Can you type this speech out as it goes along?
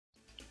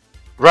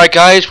Right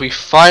guys, we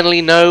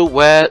finally know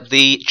where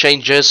the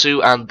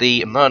Chenjesu and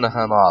the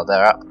Mmrnmhrm are.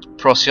 They're at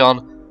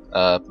Procyon.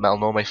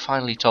 Mmrnmhrm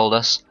finally told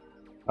us.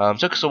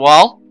 Took us a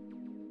while.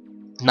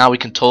 Now we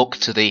can talk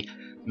to the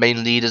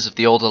main leaders of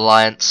the Old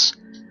Alliance.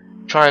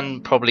 Try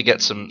and probably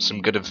get some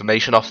good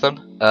information off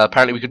them.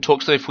 Apparently we can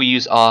talk to them if we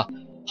use our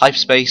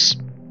hyperspace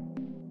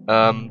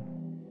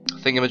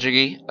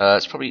thingamajiggy.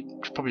 It's probably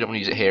don't want to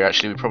use it here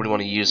actually. We probably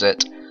want to use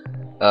it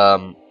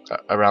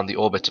around the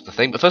orbit of the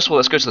thing. But first of all,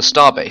 let's go to the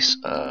starbase.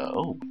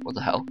 Oh, what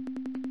the hell?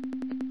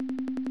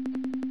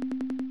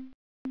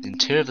 The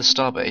interior of the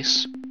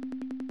starbase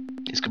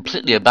is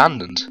completely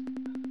abandoned.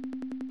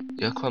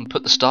 The Ur-Quan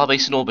put the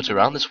starbase in orbit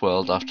around this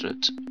world after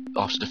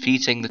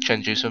defeating the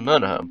Chenjesu and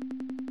Mmrnmhrm.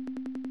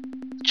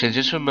 The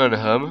Chenjesu and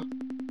Mmrnmhrm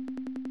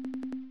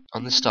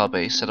on this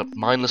starbase set up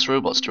mindless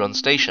robots to run the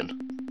station,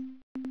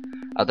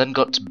 and then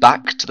got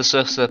back to the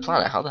surface of their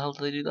planet. How the hell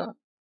did they do that?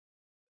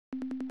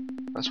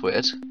 That's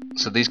weird.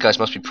 So these guys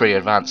must be pretty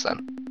advanced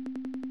then.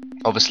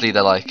 Obviously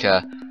they're like,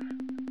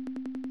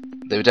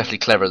 they were definitely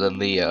cleverer than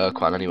the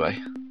Ur-Quan anyway.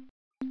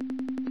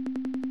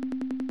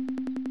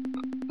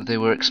 They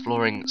were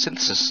exploring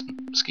synthesis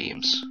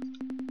schemes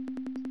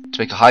to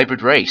make a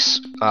hybrid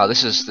race.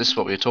 This is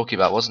what we were talking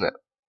about, wasn't it?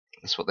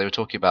 This is what they were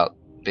talking about,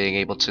 being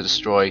able to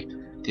destroy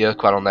the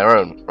Ur-Quan on their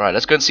own. Right,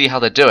 let's go and see how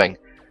they're doing.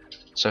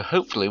 So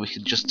hopefully we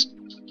can just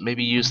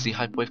maybe use the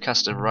hyperwave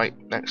caster right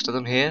next to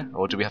them here,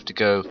 or do we have to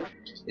go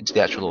into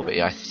the actual orbit?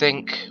 Yeah, I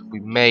think we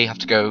may have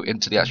to go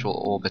into the actual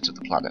orbit of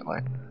the planet,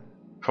 like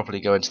properly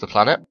go into the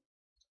planet.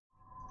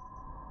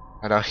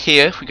 And now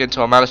here, if we go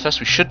into our manifest,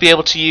 we should be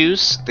able to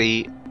use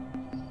the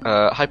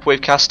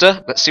hyperwave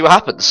caster. Let's see what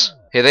happens.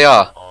 Here they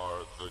are. We are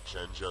the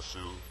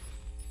Chenjesu.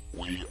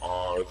 We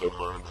are the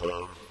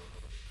Mmrnmhrm.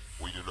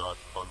 We do not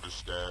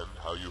understand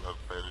how you have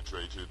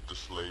penetrated the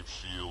slave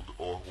shield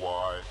or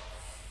why,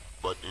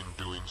 but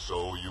in doing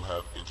so you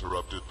have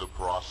interrupted the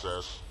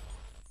process.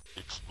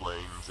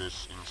 Explain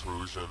this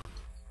intrusion.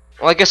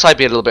 Well, I guess I'd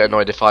be a little bit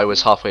annoyed if I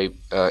was halfway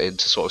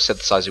into sort of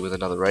synthesizing with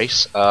another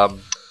race.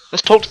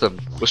 Let's talk to them.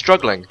 We're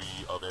struggling.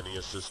 Be of any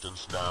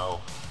assistance now.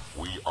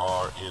 We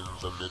are in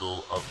the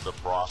middle of the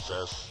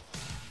process.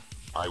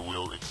 I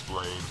will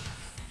explain.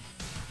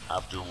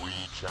 After we,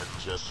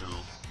 Chenjesu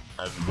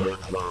and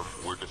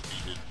Mmrnmhrm, were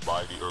defeated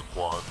by the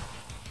Ur-Quan,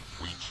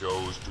 we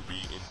chose to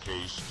be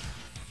encased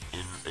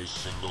in a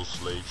single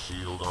slave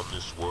shield on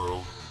this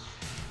world.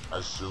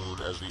 As soon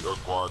as the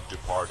Ur-Quan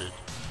departed,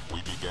 we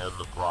began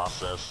the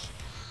process.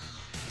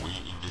 We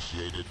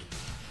initiated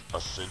a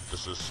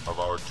synthesis of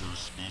our two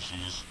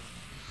species,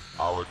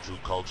 our two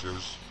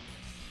cultures,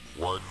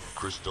 one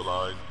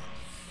crystalline,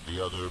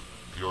 the other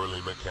purely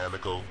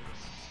mechanical.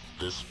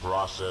 This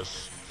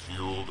process,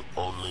 fueled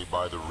only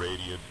by the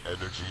radiant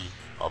energy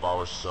of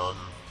our sun,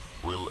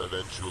 will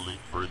eventually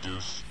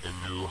produce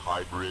a new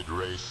hybrid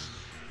race.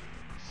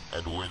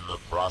 And when the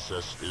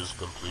process is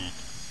complete,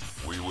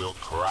 we will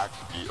crack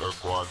the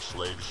Ur-Quan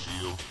slave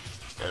shield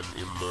and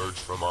emerge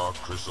from our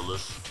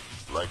chrysalis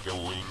like a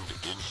winged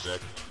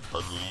insect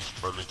unleashed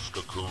from its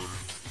cocoon.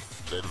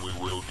 Then we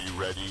will be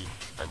ready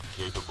and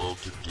capable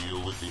to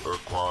deal with the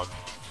Ur-Quan,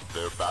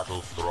 their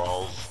battle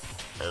thralls,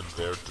 and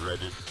their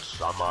dreaded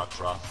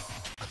Sa-Matra.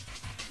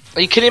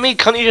 Are you kidding me?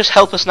 Can't you just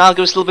help us now?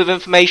 Give us a little bit of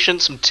information,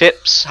 some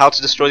tips, how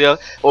to destroy the,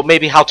 or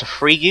maybe how to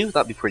free you?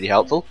 That'd be pretty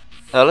helpful.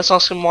 Let's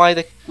ask them why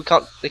they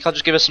can't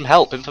just give us some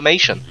help,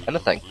 information,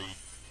 anything.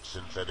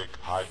 Synthetic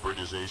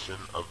hybridization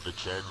of the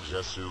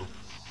Chenjesu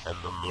and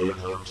the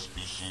Mmrnmhrm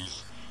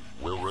species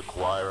will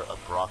require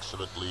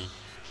approximately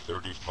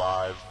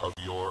 35 of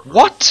your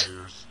What?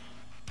 years.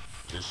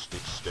 This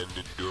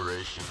extended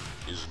duration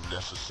is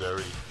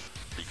necessary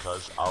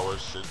because our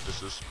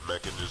synthesis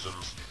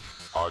mechanisms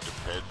are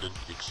dependent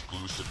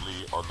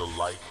exclusively on the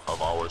light of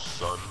our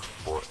sun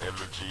for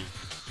energy.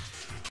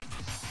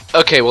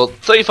 Okay, well,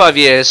 35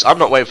 years, I'm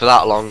not waiting for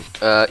that long,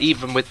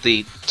 even with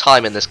the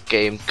time in this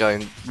game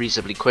going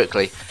reasonably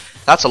quickly.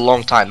 That's a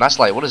long time. That's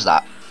like, what is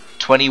that,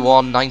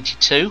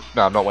 2192?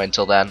 No, I'm not waiting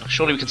until then.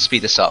 Surely we can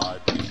speed this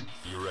up.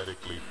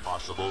 Theoretically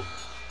possible,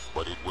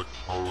 but it would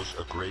pose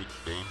a great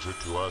danger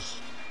to us.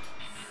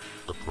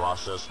 The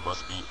process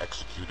must be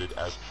executed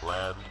as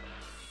planned,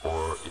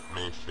 or it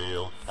may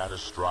fail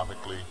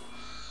catastrophically.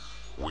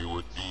 We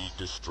would be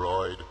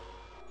destroyed.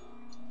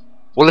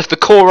 Well, if the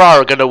Kohr-Ah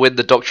are going to win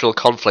the doctrinal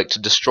conflict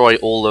and destroy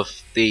all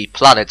of the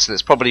planets, then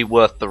it's probably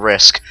worth the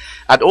risk.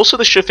 And also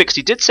the Shufix,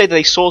 he did say that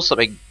they saw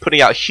something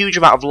putting out a huge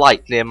amount of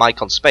light near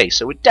Mycon space,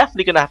 so we're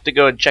definitely going to have to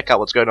go and check out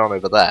what's going on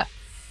over there.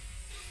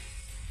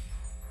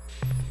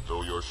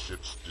 Though your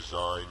ship's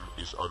design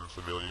is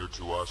unfamiliar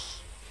to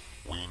us,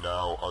 we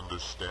now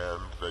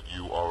understand that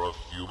you are of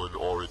human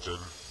origin,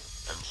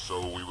 and so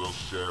we will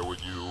share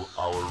with you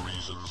our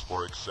reasons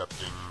for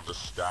accepting the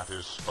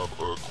status of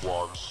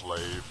Ur-Quan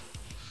slave.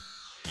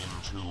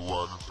 In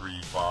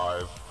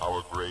 2135,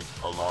 our great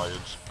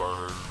alliance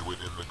burned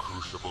within the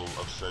crucible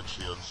of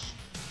sentience.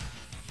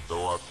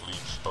 Though our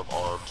fleets of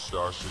armed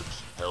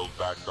starships held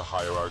back the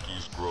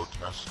hierarchy's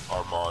grotesque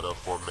armada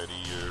for many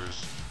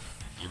years,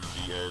 in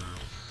the end,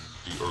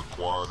 The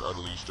Ur-Quan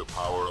unleashed a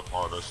power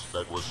upon us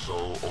that was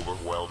so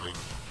overwhelming,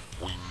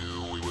 we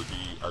knew we would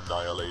be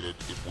annihilated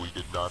if we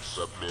did not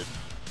submit.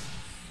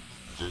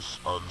 This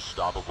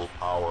unstoppable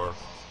power,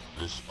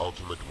 this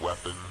ultimate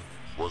weapon,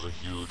 was a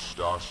huge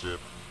starship,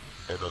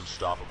 an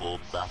unstoppable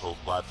battle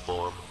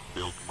platform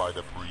built by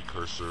the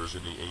precursors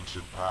in the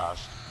ancient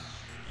past.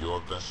 Your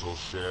vessel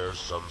shares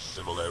some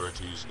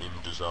similarities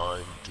in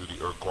design to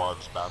the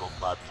Ur-Quan's battle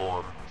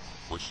platform,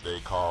 which they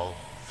call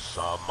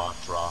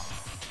Sa-Matra,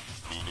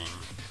 meaning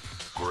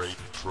Great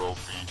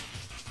Trophy.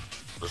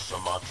 The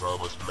Sa-Matra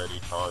was many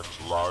times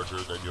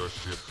larger than your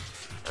ship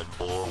and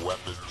bore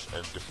weapons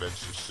and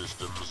defensive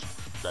systems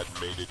that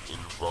made it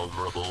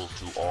invulnerable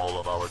to all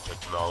of our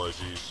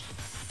technologies.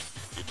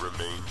 It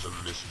remains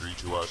a mystery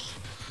to us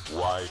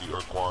why the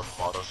Ur-Quan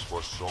fought us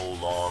for so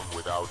long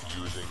without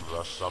using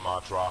the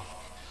Sa-Matra.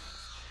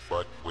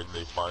 But when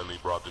they finally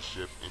brought the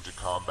ship into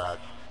combat,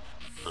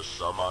 the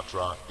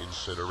Sa-Matra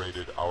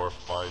incinerated our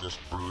finest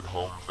brood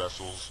home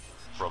vessels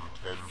from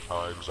 10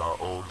 times our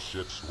own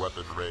ship's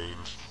weapon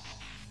range.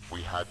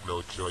 We had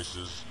no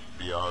choices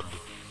beyond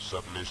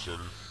submission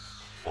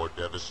or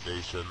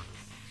devastation.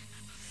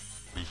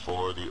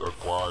 Before the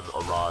Ur-Quan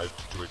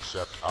arrived to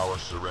accept our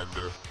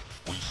surrender,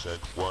 we sent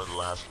one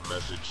last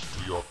message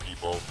to your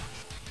people,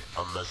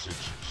 a message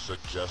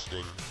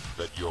suggesting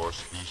that your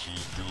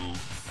species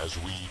do as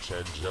we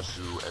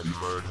Chenjesu and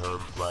Mmrnmhrm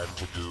plan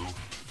to do.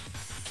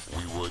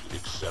 We would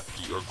accept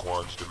the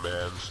Ur-Quan's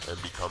demands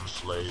and become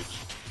slaves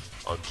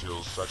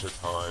until such a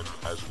time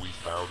as we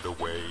found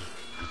a way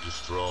to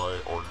destroy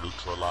or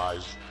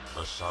neutralize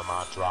the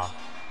Sa-Matra.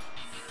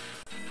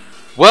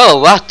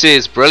 Well, that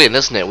is brilliant,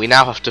 isn't it? We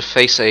now have to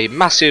face a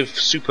massive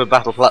super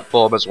battle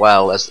platform as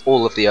well as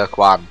all of the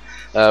Ur-Quan.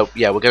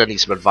 Yeah, we're going to need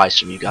some advice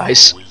from you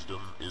guys.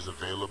 Wisdom is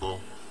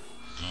available.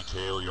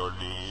 Detail your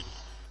need.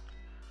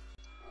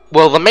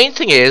 Well, the main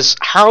thing is,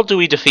 how do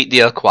we defeat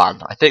the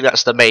Ur-Quan? I think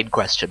that's the main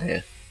question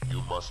here.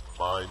 You must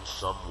find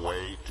some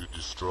way to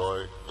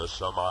destroy the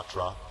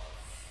Sa-Matra.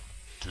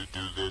 To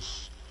do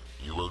this,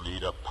 you will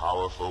need a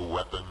powerful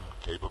weapon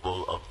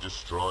capable of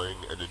destroying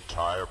an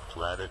entire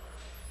planet.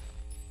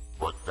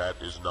 But that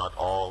is not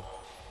all.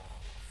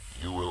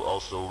 You will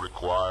also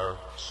require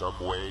some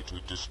way to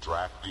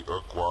distract the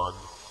Ur-Quan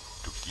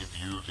to give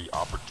you the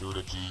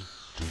opportunity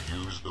to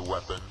use the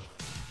weapon.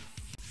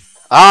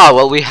 Ah,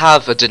 well, we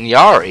have a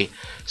Dinyari,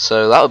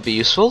 so that would be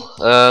useful.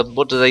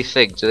 What do they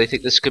think? Do they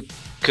think this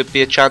could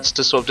be a chance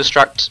to sort of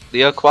distract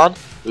the Ur-Quan?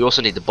 We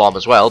also need the bomb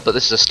as well, but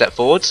this is a step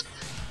forwards.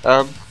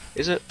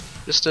 Is it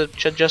Mr.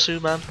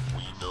 Chenjesu, man?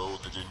 We know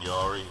the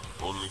Dinyari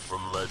only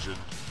from legend,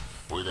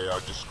 where they are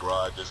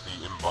described as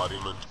the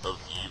embodiment of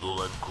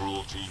evil and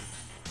cruelty.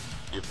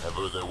 If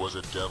ever there was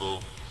a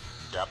devil,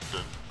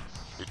 Captain,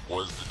 it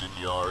was the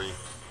Dinyari.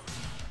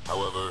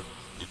 However,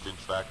 if in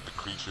fact the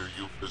creature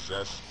you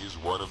possess is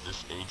one of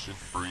this ancient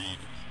breed,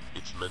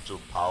 its mental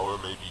power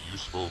may be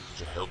useful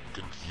to help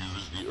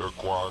confuse the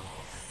Ur-Quan.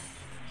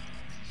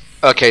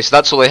 Okay, so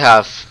that's all they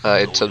have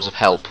in terms of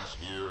help.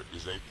 Here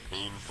is a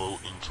painful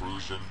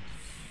intrusion.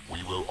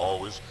 We will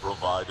always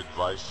provide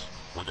advice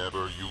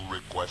whenever you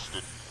request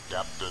it,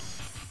 Captain.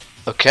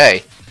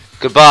 Okay.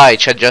 Goodbye,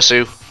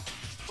 Chenjesu.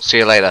 See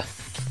you later.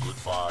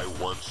 Goodbye,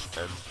 once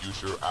and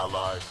future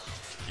ally,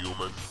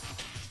 human.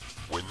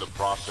 When the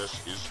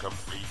process is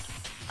complete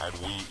and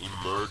we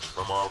emerge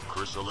from our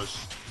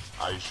chrysalis,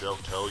 I shall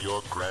tell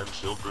your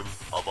grandchildren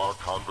of our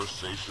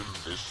conversation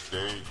this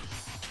day.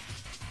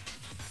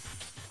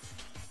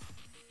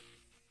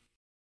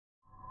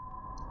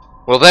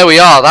 Well, there we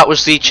are. That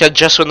was the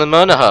Chenjesu and the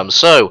Mmrnmhrm.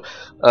 So,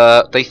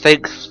 I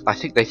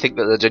think they think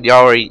that the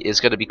Dinyari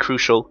is going to be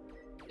crucial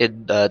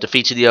in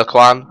defeating the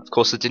Ur-Quan. Of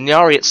course, the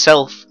Dinyari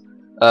itself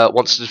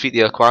wants to defeat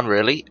the Ur-Quan.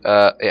 Really,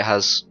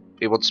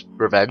 it wants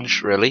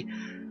revenge. Really,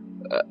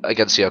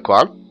 against the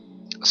Ur-Quan.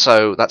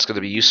 So that's going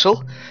to be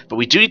useful. But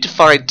we do need to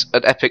find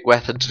an epic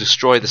weapon to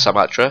destroy the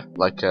Sa-Matra,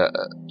 like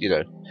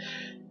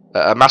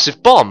a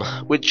massive bomb,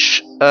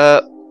 which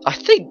I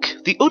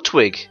think the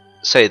Utwig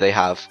say they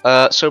have.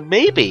 So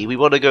maybe we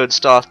want to go and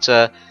start,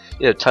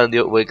 telling the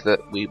Utwig that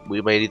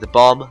we may need the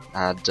bomb,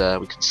 and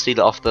we can steal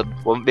it off them.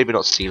 Well, maybe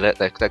not steal it.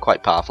 They're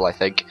quite powerful, I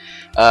think.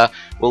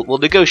 We'll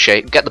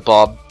negotiate, get the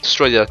bomb,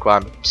 destroy the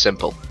Ur-Quan.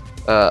 Simple.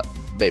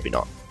 Maybe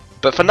not.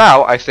 But for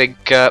now, I think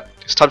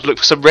it's time to look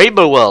for some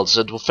rainbow worlds,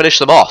 and we'll finish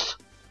them off.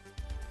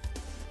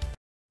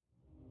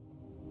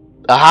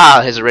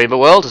 Aha! Here's a rainbow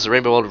world. There's a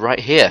rainbow world right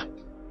here.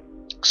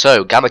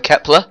 So, Gamma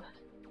Kepler.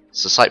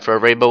 It's the site for a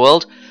rainbow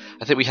world.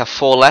 I think we have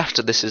 4 left,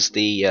 and this is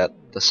the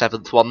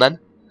 7th one then.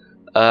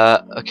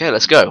 Okay,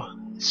 let's go.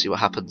 Let's see what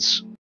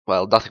happens.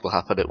 Well, nothing will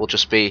happen. It will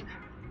just be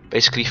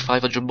basically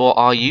 500 more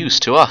RUs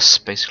to us,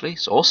 basically.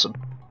 It's awesome.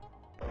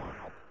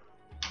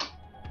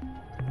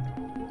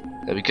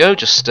 There we go,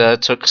 just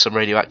took some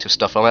radioactive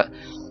stuff from it.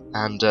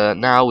 And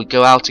now we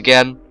go out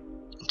again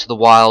to the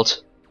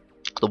wild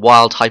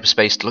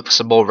hyperspace to look for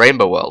some more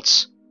rainbow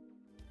worlds.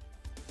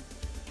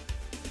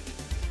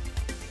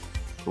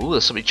 Ooh,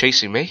 there's somebody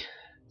chasing me.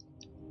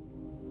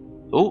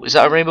 Ooh, is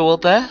that a rainbow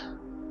world there?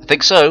 I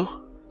think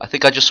so. I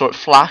think I just saw it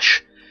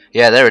flash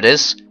Yeah, there it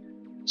is.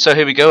 So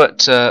here we go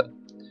at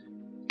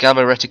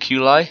Gamma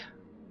Reticuli.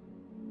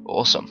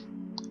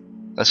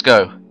 Awesome. Let's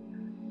go.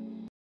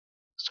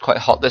 It's quite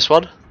hot, this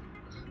one.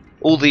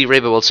 All the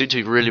rainbow worlds seem to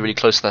be really, really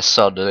close to their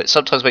sun, and it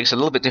sometimes makes it a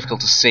little bit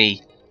difficult to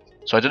see.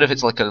 So I don't know if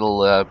it's like a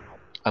little a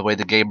way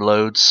the game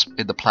loads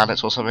in the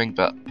planets or something,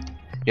 but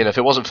you know, if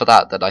it wasn't for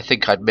that, then I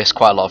think I'd miss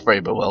quite a lot of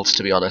rainbow worlds,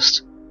 to be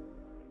honest.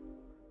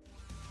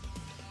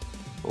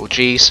 Oh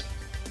jeez,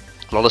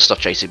 a lot of stuff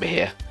chasing me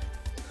here.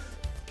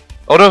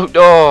 Oh no!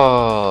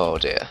 Oh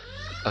dear.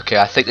 Okay,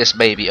 I think this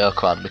may be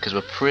Ur-Quan because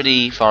we're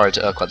pretty far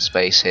into Ur-Quan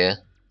space here.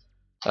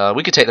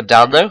 We could take them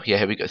down though. Yeah,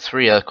 here we go.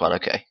 3 Ur-Quan.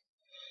 Okay.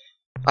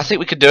 I think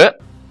we could do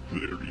it.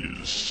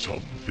 There is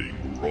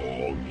something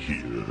wrong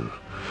here.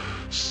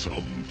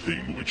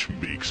 Something which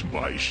makes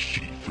my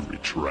sheath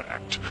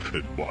retract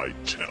and my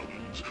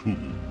talons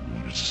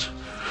ooze.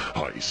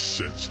 I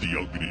sense the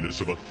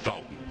ugliness of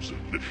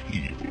 1,000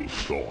 evil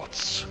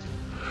thoughts.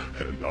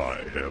 And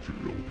I have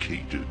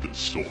located the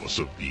source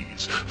of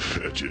these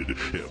fetid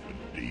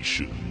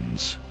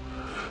emanations.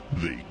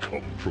 They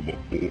come from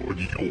aboard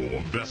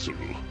your vessel.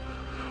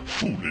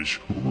 Foolish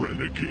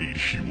renegade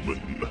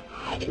human,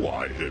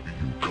 why have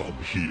you come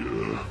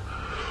here?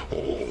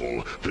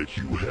 All that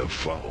you have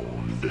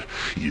found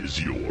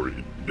is your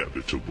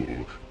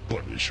inevitable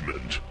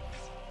punishment.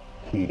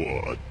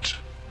 What?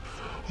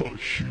 A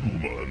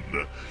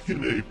human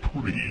in a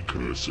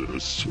precursor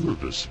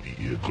service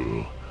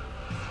vehicle?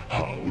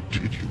 How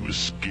did you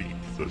escape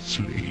the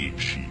slave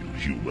shield,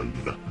 human?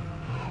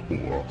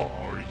 Or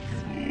are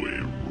you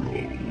a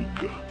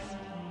rogue?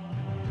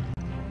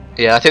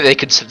 Yeah, I think they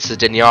can sense the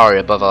Dinyari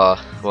above our,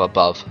 well,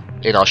 above,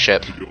 in our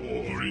ship.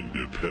 Your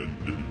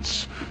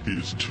independence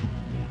is too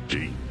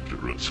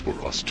dangerous for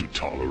us to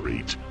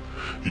tolerate.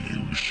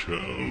 You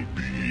shall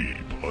be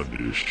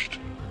punished.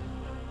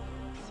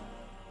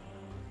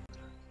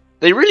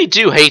 They really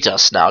do hate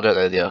us now, don't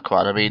they, the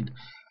Ur-Quan? I mean,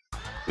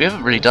 we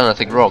haven't really done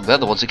anything wrong. They're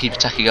the ones who keep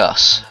attacking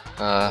us.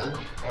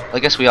 I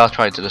guess we are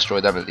trying to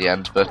destroy them at the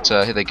end, but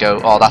here they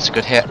go. Oh, that's a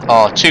good hit.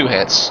 Oh, 2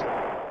 hits.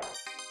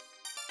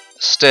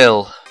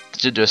 Still,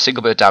 didn't do a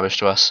single bit of damage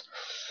to us.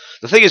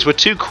 The thing is, we're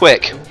too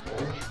quick,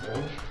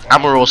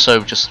 and we're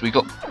also just, we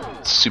got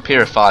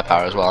superior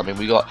firepower as well. I mean,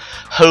 we got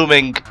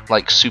homing,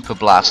 like, super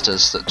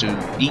blasters that do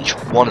each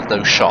one of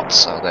those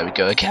shots. Oh, there we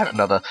go again,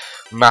 another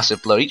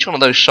massive blow. Each one of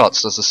those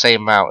shots does the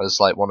same amount as,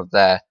 like, one of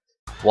their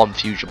 1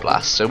 fusion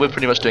blast. So we're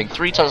pretty much doing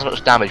 3 times as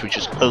much damage, which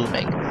is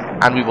homing,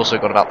 and we've also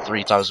got about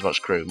 3 times as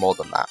much crew, more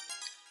than that.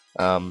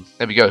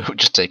 There we go, we've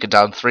just taken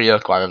down 3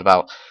 Ur-Quan in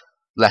about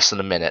less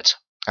than a minute.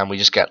 And we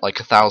just get like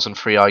 1,000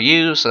 free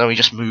RUs, and then we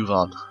just move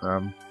on.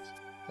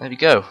 There we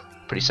go.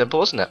 Pretty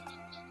simple, isn't it?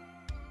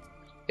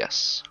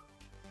 Yes.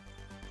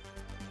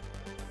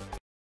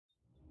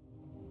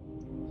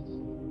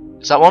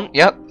 Is that one?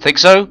 Yeah, think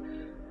so.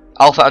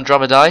 Alpha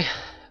Andromedae.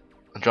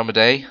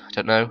 Andromedae, I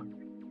don't know.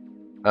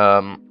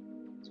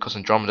 Of course,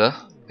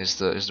 Andromeda is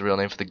the real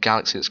name for the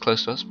galaxy that's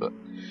close to us, but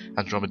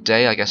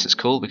Andromedae, I guess it's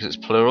cool because it's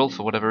plural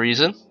for whatever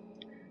reason.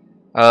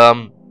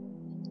 Okay,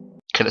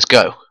 let's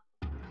go.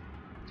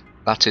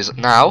 That is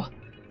now.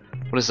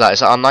 What is that? Is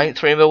that our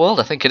 9th rainbow world?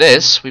 I think it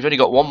is. We've only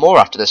got 1 more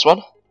after this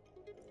one.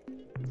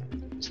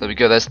 So there we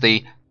go. There's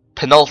the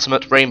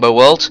penultimate rainbow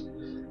world.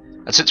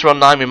 And since we're on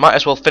 9, we might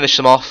as well finish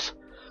them off.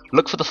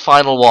 Look for the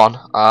final one.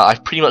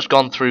 I've pretty much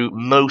gone through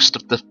most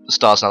of the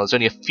stars now. There's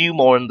only a few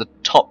more in the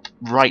top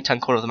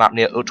right-hand corner of the map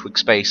near Utwig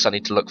space I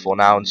need to look for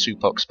now, and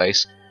Supok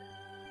space.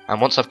 And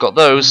once I've got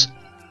those,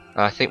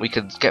 I think we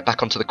can get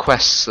back onto the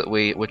quests that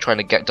we're trying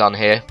to get done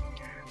here.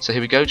 So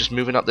here we go, just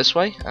moving up this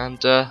way, and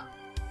there's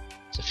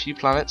a few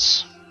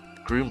planets.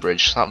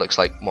 Groombridge, that looks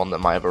like one that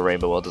might have a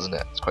rainbow world, doesn't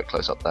it? It's quite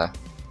close up there.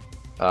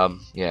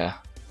 Yeah.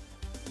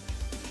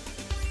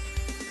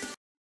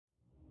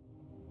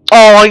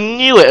 Oh, I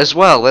knew it as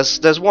well.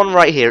 There's one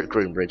right here at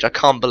Groombridge. I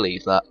can't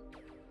believe that.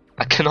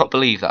 I cannot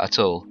believe that at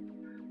all.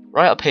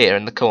 Right up here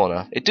in the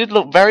corner. It did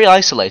look very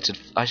isolated.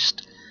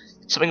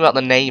 Something about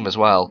the name as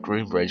well,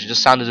 Groombridge. It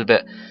just sounded a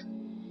bit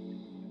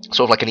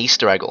sort of like an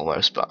Easter egg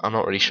almost, but I'm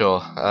not really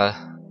sure.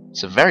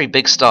 It's a very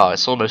big star.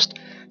 It's almost,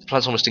 the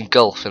planet's almost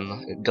engulfed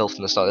in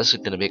the star. This is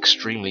going to be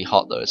extremely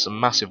hot though. It's a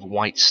massive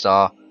white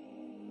star.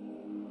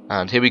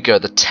 And here we go,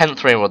 the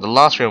 10th rainbow world, the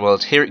last rainbow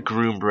world here at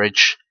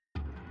Groombridge.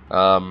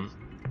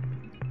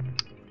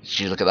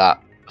 Gee, look at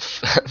that.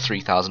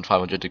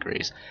 3,500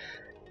 degrees.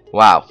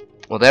 Wow.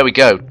 Well, there we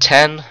go.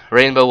 10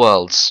 rainbow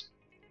worlds.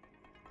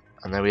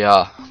 And there we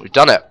are. We've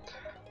done it.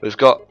 We've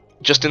got,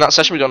 just in that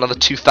session, we've got another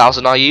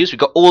 2,000 IUs. We've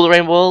got all the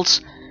rainbow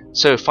worlds.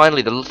 So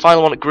finally, the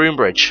final one at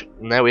Groombridge.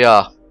 And there we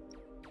are.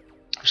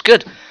 It's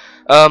good.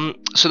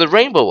 So the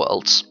rainbow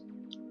worlds,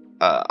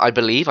 I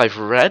believe, I've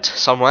read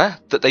somewhere,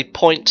 that they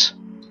point,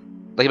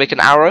 they make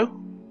an arrow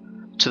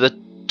to the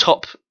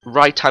top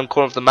right-hand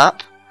corner of the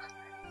map.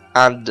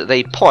 And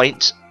they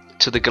point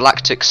to the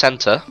galactic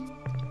center,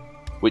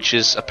 which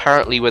is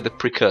apparently where the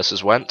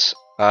precursors went.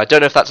 I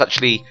don't know if that's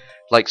actually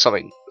like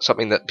something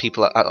that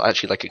people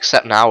actually like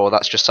accept now, or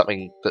that's just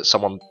something that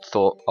someone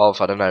thought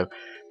of. I don't know,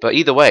 but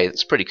either way,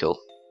 it's pretty cool.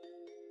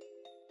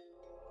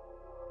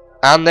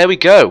 And there we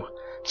go.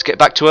 Let's get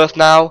back to Earth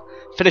now,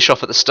 finish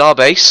off at the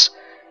starbase,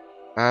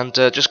 and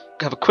just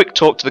have a quick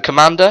talk to the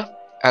commander,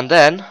 and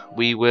then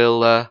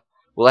we'll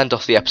end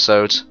off the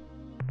episode.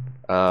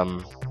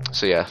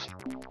 So yeah,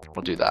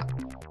 we'll do that.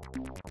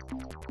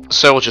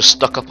 So we'll just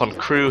stock up on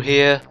crew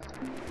here.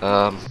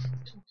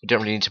 We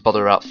don't really need to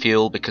bother about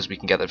fuel because we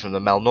can get it from the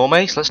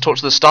Mmrnmhrm. So let's talk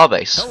to the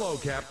starbase. Hello,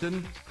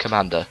 Captain.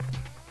 Commander.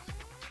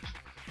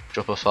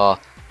 Drop off our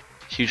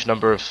huge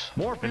number of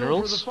More fuel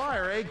minerals. for the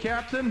fire, eh,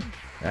 Captain?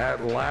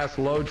 That last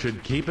load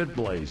should keep it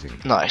blazing.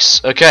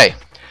 Nice. Okay.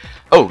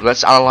 Oh,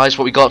 let's analyze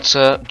what we got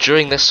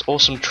during this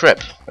awesome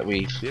trip that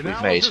we've The made.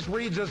 analysis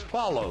reads as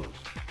follows.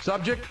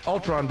 Subject,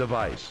 Ultron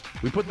device.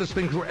 We put this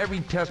thing through every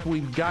test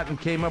we've got and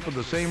came up with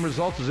the same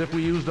results as if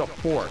we used a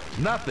fork.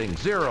 Nothing,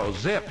 zero,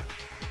 zip.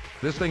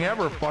 This thing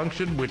ever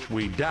functioned, which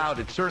we doubt,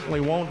 it certainly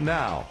won't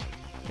now.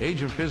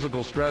 Age and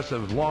physical stress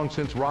have long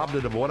since robbed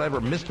it of whatever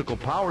mystical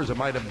powers it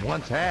might have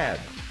once had.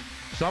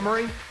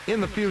 Summary,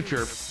 in the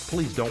future,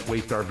 please don't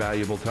waste our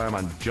valuable time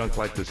on junk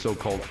like the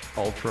so-called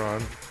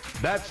Ultron.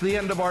 That's the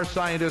end of our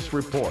scientist's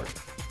report.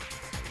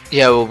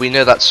 Yeah, well, we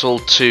know that's all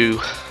too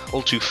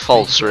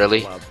false,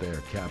 really. Out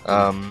there,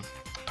 Captain.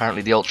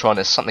 Apparently the Ultron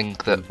is something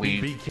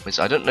that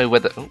I don't know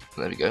whether... Oh,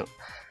 there we go.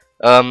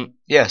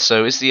 Yeah,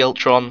 so is the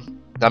Ultron...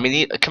 I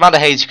mean, Commander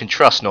Hayes you can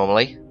trust,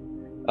 normally.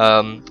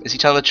 Is he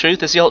telling the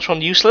truth? Is the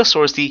Ultron useless,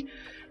 or are the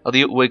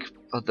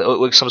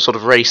Ur-Quan some sort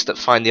of race that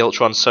find the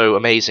Ultron so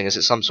amazing? Is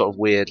it some sort of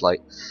weird,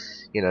 like,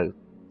 you know,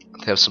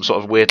 they have some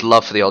sort of weird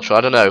love for the Ultron?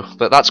 I don't know,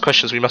 but that's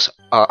questions we must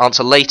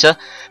answer later.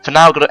 For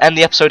now, I've got to end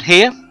the episode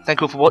here.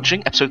 Thank you all for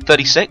watching, episode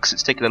 36.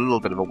 It's taken a little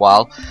bit of a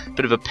while,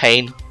 bit of a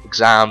pain,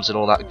 exams and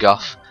all that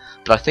guff,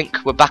 but I think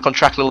we're back on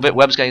track a little bit.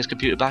 Webb's getting his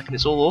computer back, and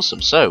it's all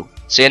awesome. So,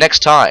 see you next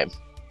time.